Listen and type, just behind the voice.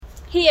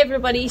Hey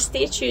everybody,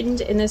 stay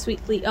tuned in this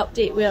weekly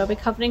update where I'll be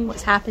covering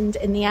what's happened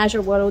in the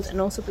Azure world and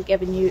also be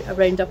giving you a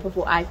roundup of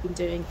what I've been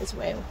doing as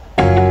well.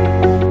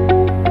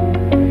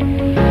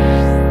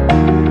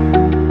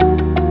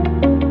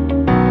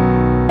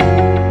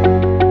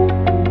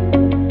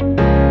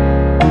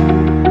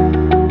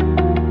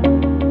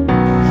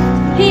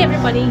 Hey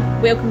everybody,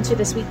 welcome to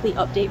this weekly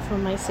update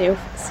from myself,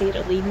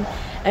 Sarah Lean.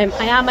 I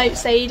am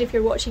outside if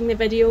you're watching the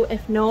video.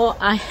 If not,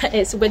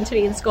 it's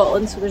wintry in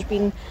Scotland, so there's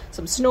been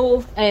some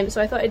snow,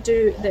 so I thought I'd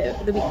do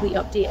the weekly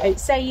update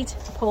outside.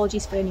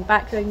 Apologies for any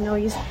background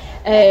noise,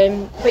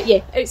 but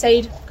yeah,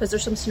 outside because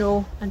there's some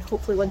snow and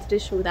hopefully wanted to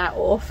show that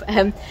off.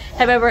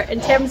 However,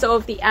 in terms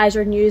of the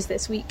Azure news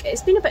this week,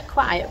 it's been a bit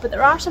quiet, but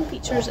there are some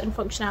features and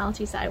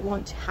functionalities that I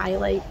want to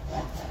highlight.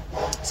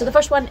 So the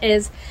first one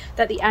is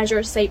that the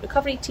Azure Site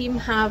Recovery team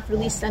have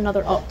released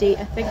another update.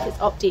 I think it's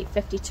update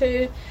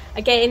 52.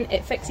 Again,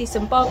 it fixes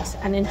some bugs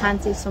and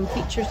enhances some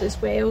features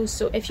as well.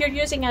 So if you're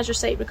using Azure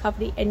Site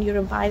Recovery in your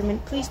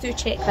environment, please do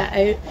check that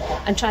out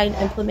and try and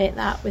implement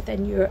that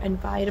within your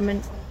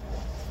environment.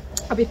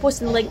 I'll be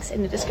posting links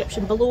in the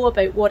description below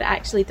about what it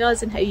actually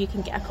does and how you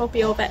can get a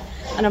copy of it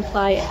and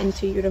apply it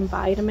into your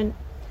environment.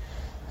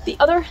 The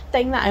other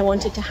thing that I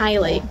wanted to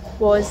highlight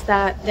was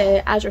that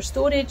the Azure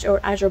Storage or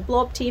Azure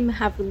Blob team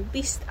have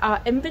released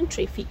an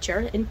inventory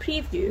feature in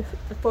preview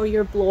for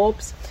your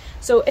blobs.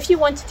 So if you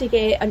wanted to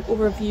get an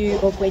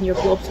overview of when your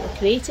blobs were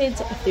created,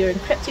 if they're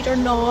encrypted or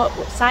not,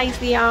 what size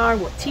they are,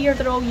 what tier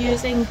they're all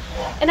using,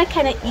 in a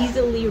kind of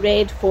easily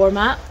read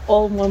format,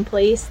 all in one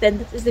place, then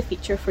this is the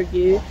feature for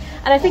you.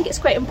 And I think it's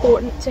quite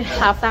important to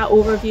have that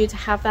overview, to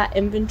have that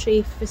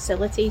inventory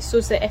facility, so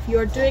that if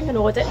you're doing an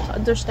audit, to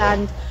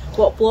understand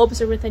what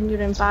blobs are within your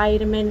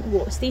environment,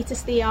 what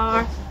status they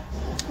are,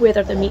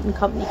 whether they're meeting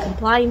company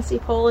compliance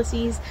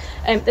policies,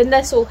 then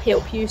this will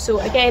help you. So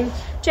again,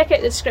 check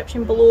out the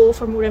description below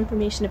for more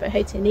information about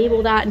how to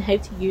enable that and how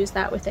to use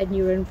that within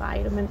your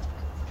environment.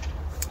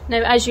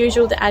 Now, as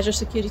usual, the Azure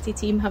security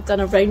team have done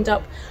a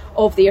roundup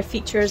of their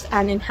features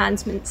and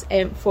enhancements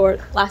for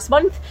last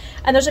month,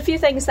 and there's a few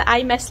things that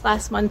I missed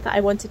last month that I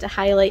wanted to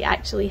highlight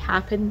actually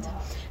happened.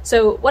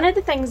 So one of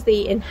the things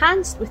they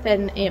enhanced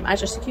within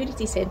Azure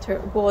Security Center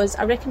was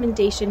a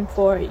recommendation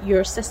for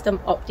your system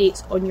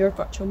updates on your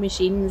virtual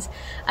machines.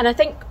 And I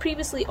think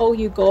previously all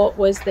you got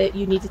was that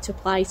you needed to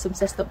apply some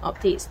system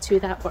updates to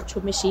that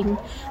virtual machine.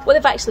 What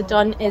they've actually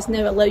done is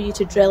now allow you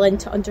to drill in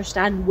to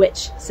understand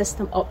which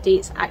system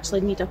updates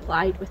actually need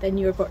applied within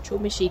your virtual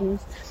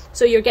machines.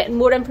 So you're getting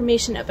more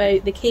information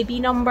about the KB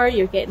number,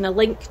 you're getting a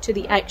link to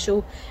the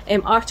actual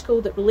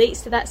article that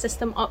relates to that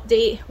system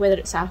update, whether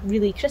it's a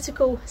really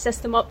critical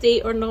system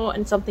update or not,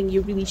 and something you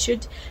really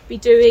should be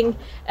doing.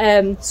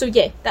 So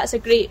yeah, that's a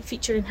great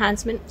feature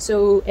enhancement.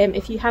 So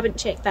if you haven't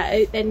checked that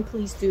out, then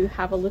please do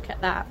have a look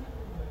at that.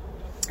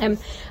 And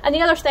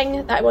the other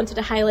thing that I wanted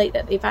to highlight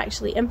that they've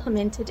actually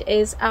implemented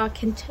is a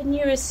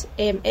continuous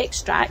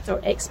extract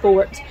or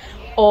export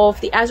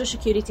of the Azure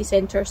Security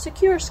Center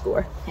Secure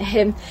Score.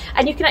 And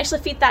you can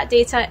actually feed that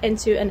data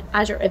into an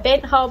Azure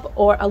Event Hub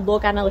or a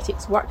Log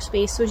Analytics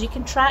workspace, so you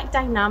can track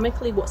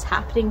dynamically what's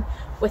happening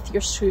with your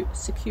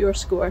Secure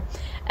Score.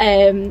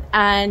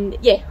 And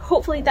yeah,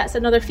 hopefully that's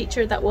another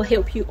feature that will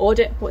help you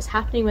audit what's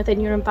happening within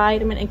your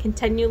environment and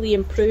continually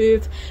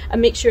improve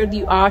and make sure that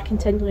you are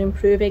continually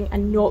improving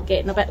and not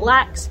getting a bit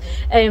lax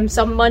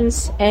some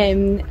months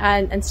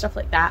and stuff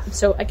like that.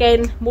 So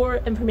again, more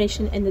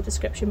information in the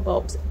description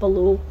box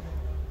below.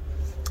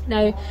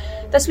 Now,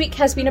 this week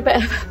has been a bit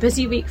of a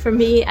busy week for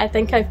me. I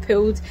think I've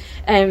pulled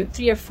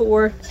 3 or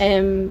 4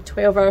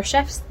 12-hour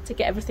shifts to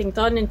get everything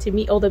done and to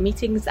meet all the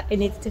meetings that I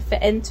needed to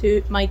fit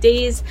into my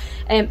days.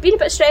 Been a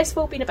bit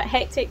stressful, been a bit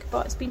hectic,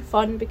 but it's been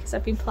fun because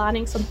I've been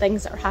planning some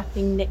things that are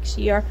happening next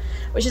year,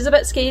 which is a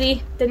bit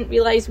scary. Didn't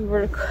realise we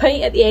were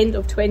quite at the end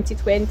of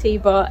 2020,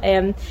 but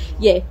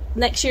yeah,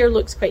 next year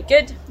looks quite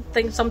good.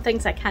 Some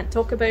things I can't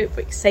talk about, but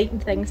exciting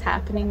things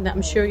happening that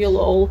I'm sure you'll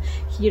all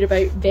hear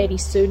about very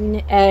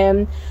soon.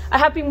 I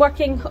have been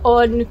working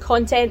on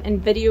content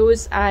and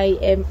videos.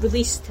 I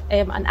released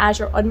an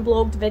Azure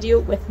Unblogged video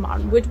with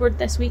Martin Woodward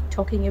this week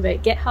talking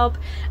about GitHub,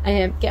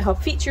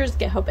 GitHub features,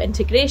 GitHub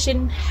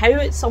integration, how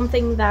it's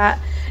something that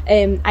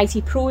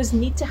IT pros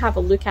need to have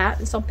a look at,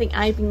 and something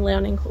I've been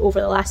learning over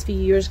the last few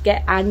years.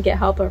 Git and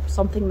GitHub are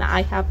something that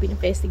I have been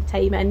investing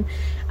time in,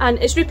 and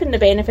it's reaping the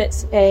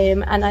benefits,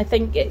 and I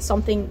think it's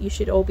something you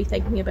should all be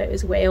thinking about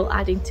as well,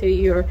 adding to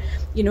your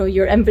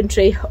your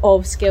inventory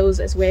of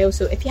skills as well.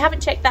 So if you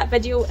haven't checked that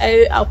video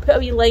out, I'll put a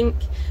wee link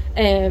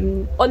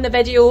on the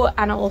video,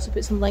 and I'll also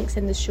put some links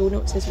in the show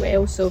notes as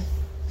well. So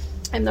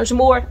And there's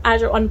more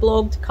Azure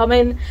Unblogged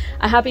coming.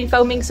 I have been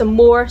filming some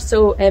more,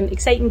 so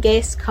exciting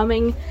guests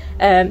coming.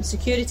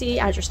 Security,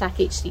 Azure Stack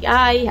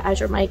HCI,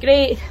 Azure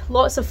Migrate,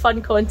 lots of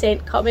fun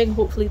content coming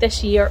hopefully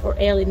this year or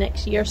early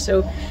next year.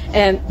 So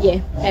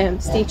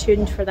stay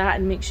tuned for that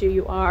and make sure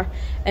you are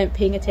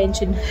paying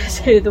attention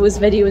to those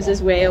videos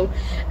as well.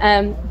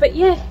 But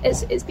yeah,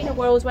 it's been a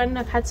whirlwind.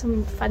 I've had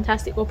some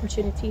fantastic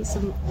opportunities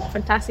in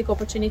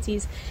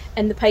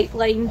the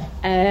pipeline.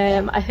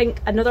 I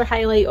think another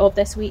highlight of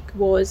this week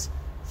was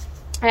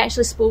I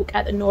actually spoke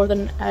at the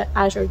Northern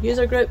Azure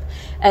User Group,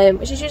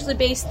 which is usually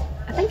based,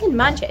 I think, in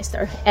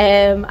Manchester,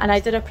 and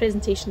I did a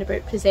presentation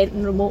about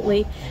presenting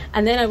remotely,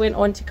 and then I went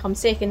on to come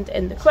second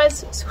in the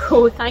quiz.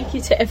 So thank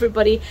you to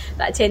everybody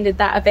that attended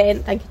that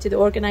event. Thank you to the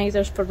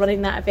organisers for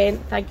running that event.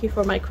 Thank you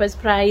for my quiz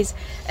prize.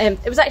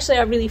 It was actually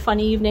a really fun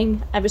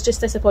evening. I was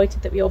just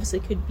disappointed that we obviously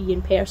couldn't be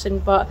in person,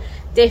 but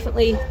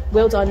definitely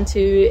well done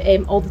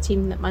to all the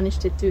team that managed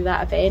to do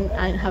that event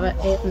and have it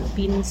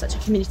been such a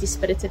community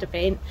spirited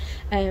event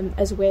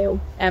as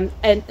well. And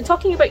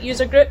talking about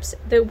user groups,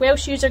 the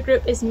Welsh user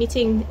group is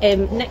meeting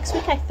next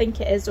week, I think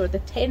it is, or the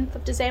 10th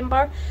of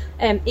December.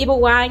 Abel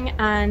Wang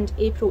and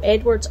April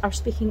Edwards are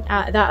speaking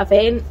at that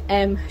event.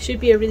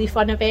 Should be a really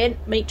fun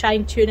event. Might try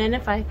and tune in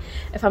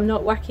if I'm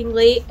not working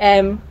late.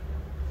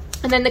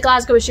 And then the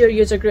Glasgow Azure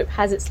User Group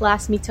has its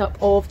last meetup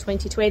of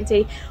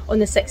 2020 on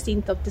the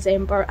 16th of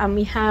December, and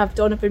we have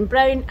Donovan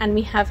Brown and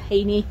we have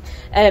Heini.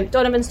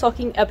 Donovan's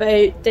talking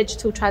about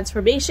digital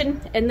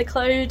transformation in the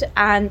cloud,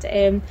 and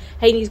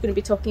Heini's going to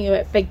be talking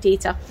about big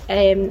data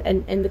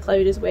in the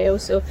cloud as well.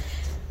 So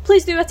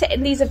please do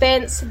attend these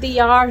events. They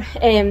are,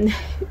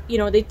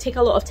 they take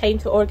a lot of time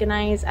to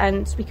organise,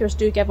 and speakers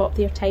do give up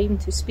their time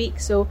to speak.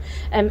 So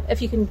if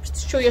you can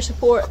show your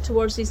support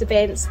towards these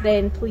events,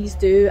 then please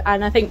do.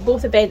 And I think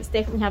both events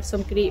definitely have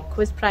some great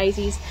quiz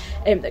prizes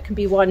that can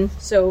be won.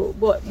 So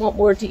what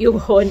more do you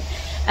want?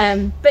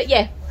 But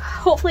yeah,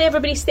 hopefully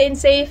everybody's staying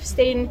safe,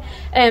 staying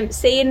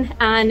sane,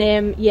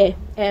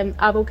 and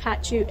I will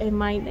catch you in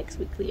my next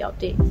weekly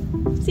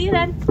update. See you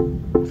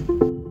then.